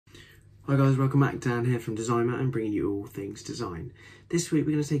Hi guys, welcome back. Dan here from Design Matt and bringing you all things design. This week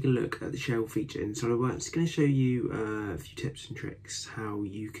we're going to take a look at the shell feature in SolidWorks. It's going to show you a few tips and tricks how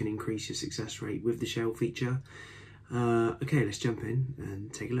you can increase your success rate with the shell feature. Okay, let's jump in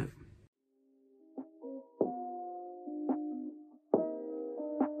and take a look.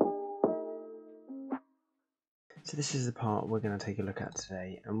 So this is the part we're going to take a look at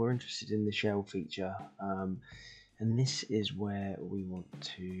today, and we're interested in the shell feature. And this is where we want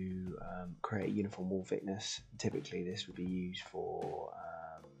to create a uniform wall thickness. Typically this would be used for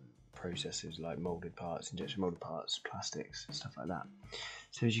processes like moulded parts, injection moulded parts, plastics, stuff like that.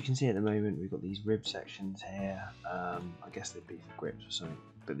 So as you can see at the moment, we've got these rib sections here. I guess they'd be for grips or something,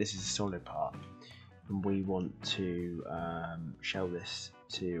 but this is a solid part. And we want to shell this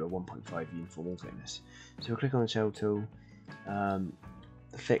to a 1.5 uniform wall thickness. So we'll click on the shell tool.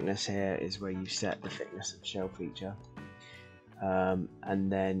 The thickness here is where you set the thickness of the shell feature, and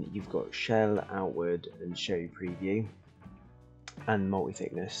then you've got shell outward and show preview and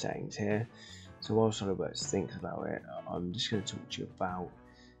multi-thickness settings here. So while SolidWorks thinks about it, I'm just going to talk to you about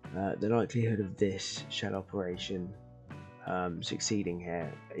the likelihood of this shell operation succeeding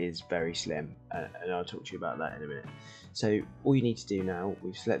here is very slim, and I'll talk to you about that in a minute. So all you need to do now,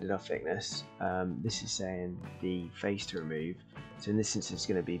 we've selected our thickness. This is saying the face to remove. So in this instance, it's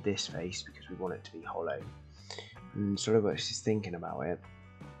going to be this face because we want it to be hollow. And SolidWorks is thinking about it.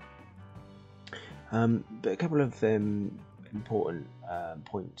 But a couple of important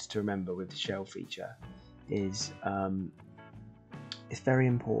points to remember with the shell feature is it's very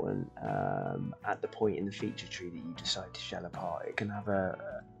important at the point in the feature tree that you decide to shell apart. It can have a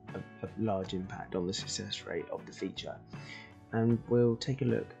large impact on the success rate of the feature. And we'll take a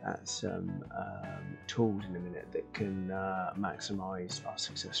look at some tools in a minute that can maximise our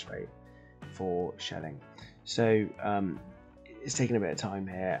success rate for shelling. So it's taking a bit of time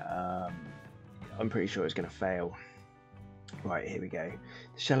here. I'm pretty sure it's going to fail. Right, here we go.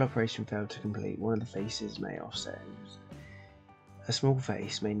 The shell operation failed to complete. One of the faces may offset. A small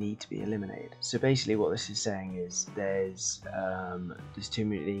face may need to be eliminated. So basically what this is saying is there's too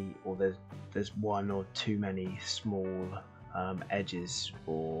many, or there's one or too many small edges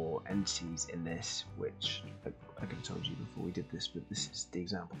or entities in this, which I could have told you before we did this, but this is the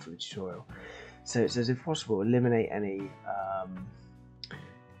example for the tutorial. So it says, if possible, eliminate any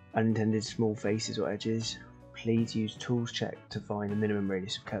unintended small faces or edges. Please use tools check to find the minimum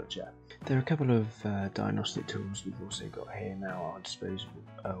radius of curvature. There are a couple of diagnostic tools we've also got here now at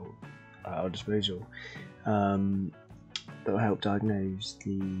our disposal that will help diagnose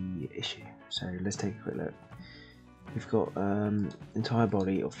the issue. So let's take a quick look. We've got entire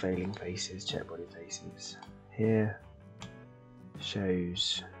body of failing faces, check body faces. Here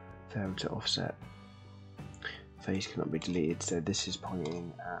shows failed to offset. Face cannot be deleted, so this is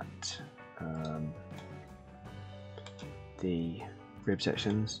pointing at the rib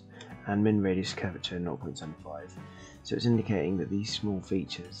sections, and min radius curvature 0.75. So it's indicating that these small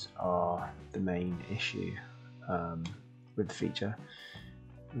features are the main issue with the feature.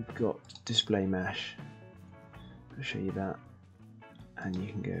 We've got display mesh. I'll show you that, and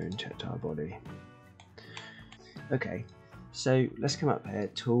you can go and check tile body. Okay, so let's come up here,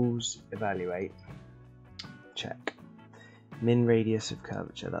 tools, evaluate, check. Min radius of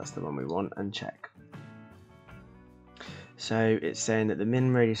curvature, that's the one we want, and check. So it's saying that the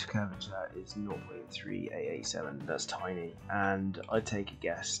min radius of curvature is 0.3887, that's tiny, and I'd take a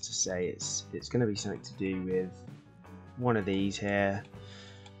guess to say it's going to be something to do with one of these here,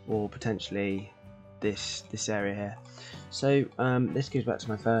 or potentially this area here. So this goes back to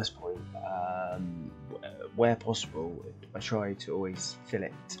my first point. Where possible, I try to always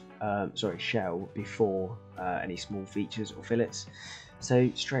shell before any small features or fillets.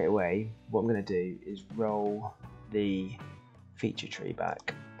 So straight away, what I'm going to do is roll the feature tree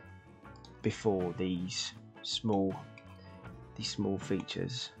back before these small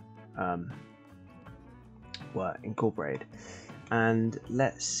features were incorporated, and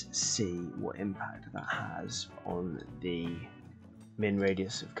let's see what impact that has on the min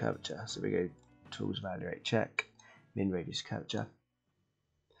radius of curvature. So we go tools, evaluate, check, min radius curvature,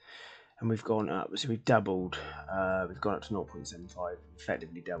 and we've gone up, so we've doubled, we've gone up to 0.75,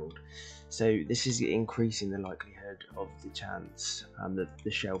 effectively doubled. So this is increasing the likelihood of the chance that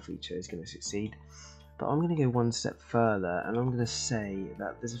the shell feature is going to succeed. But I'm going to go one step further, and I'm going to say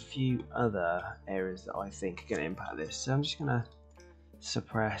that there's a few other areas that I think are going to impact this. So I'm just going to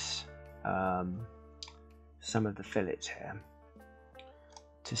suppress some of the fillets here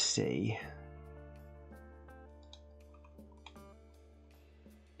to see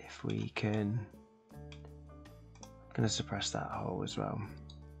if we can. I'm going to suppress that hole as well.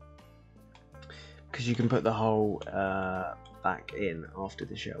 because you can put the hole back in after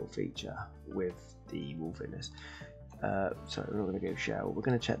the shell feature with the wall thickness. Sorry, we're not going to go shell. We're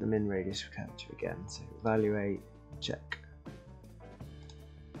going to check the min radius of curvature again. So evaluate, check.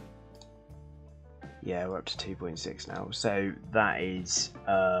 Yeah, we're up to 2.6 now. So that is,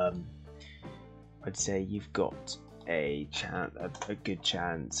 I'd say you've got a good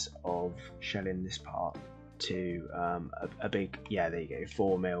chance of shelling this part to a big, yeah, there you go,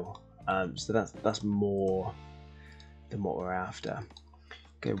 4 mil. So that's more than what we're after.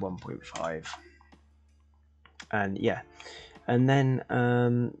 Go 1.5. And yeah, and then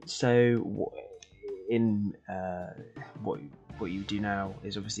so in what you do now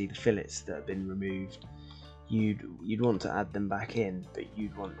is obviously the fillets that have been removed. You'd want to add them back in, but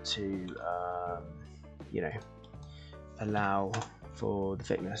you'd want to you know, allow for the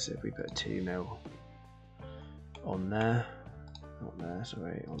thickness. If we put 2 mil on there, not there,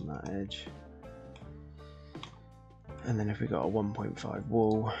 sorry, on that edge, and then if we got a 1.5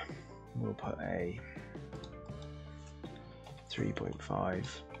 wall, we'll put a 3.5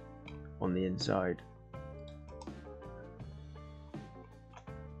 on the inside.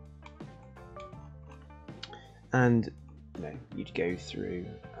 And you know, you'd go through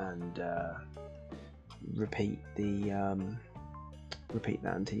and repeat that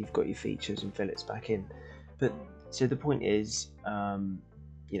until you've got your features and fillets back in. But so the point is,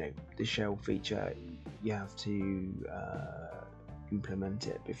 you know, the shell feature, you have to implement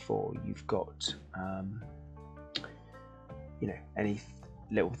it before you've got you know, any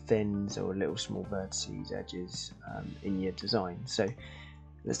little thins or little small vertices, edges in your design. So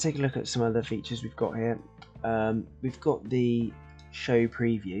let's take a look at some other features we've got here. We've got the show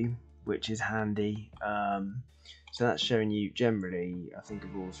preview, which is handy. So that's showing you generally, I think,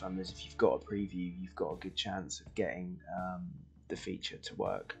 of all the thumbs, if you've got a preview, you've got a good chance of getting the feature to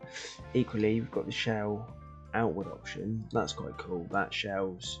work. Equally, we've got the shell outward option. That's quite cool. That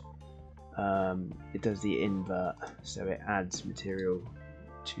shells, it does the invert, so it adds material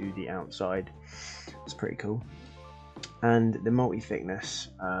to the outside. It's pretty cool. And the multi-thickness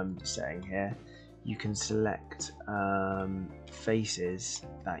setting here, you can select faces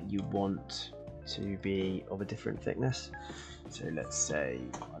that you want to be of a different thickness. So let's say,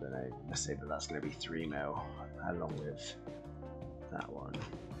 I don't know, let's say that that's going to be 3 mil along with that one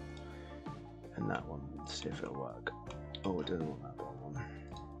and that one. Let's see if it'll work. Oh, it doesn't want that one.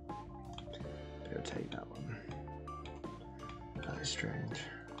 It'll take that one. That is strange.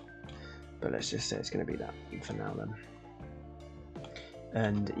 But let's just say it's going to be that for now then.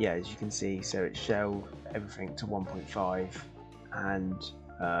 And yeah, as you can see, so it's shelled everything to 1.5 and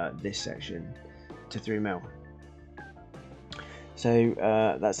this section to 3 mil. So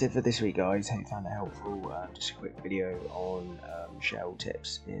that's it for this week, guys. Hope you found it helpful. Just a quick video on shell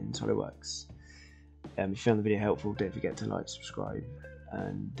tips in SolidWorks. If you found the video helpful, don't forget to like, subscribe,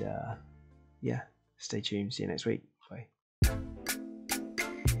 and yeah, stay tuned. See you next week. Bye.